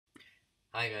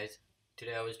Hi guys,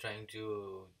 today I was trying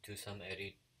to do some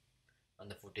edit on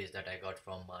the footage that I got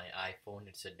from my iPhone.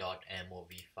 It's a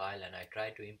 .mov file and I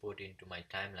tried to import it into my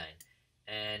timeline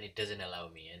and it doesn't allow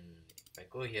me, and if I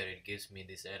go here it gives me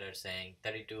this error saying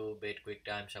 32-bit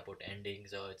Quicktime Support Ending,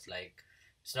 so it's like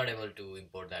it's not able to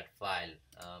import that file.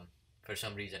 For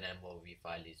some reason mov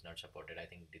file is not supported. I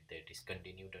think they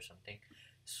discontinued or something.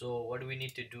 So what we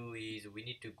need to do is we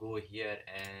need to go here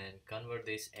and convert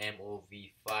this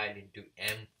mov file into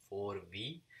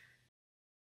m4v.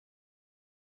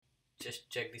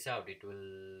 Just check this out, it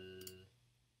will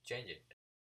change it.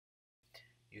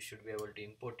 You should be able to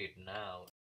import it now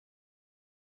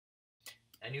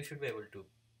and you should be able to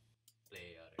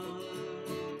play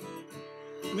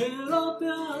मेरा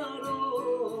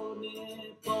प्यारो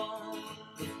Nepal.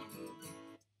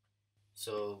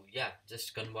 So yeah,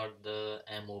 just convert the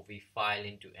mov file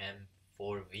into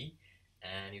m4v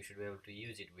and you should be able to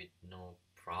use it with no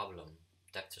problem.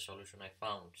 That's the solution I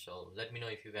found. So let me know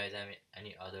if you guys have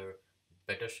any other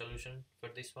better solution for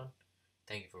this one.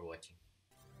 Thank you for watching.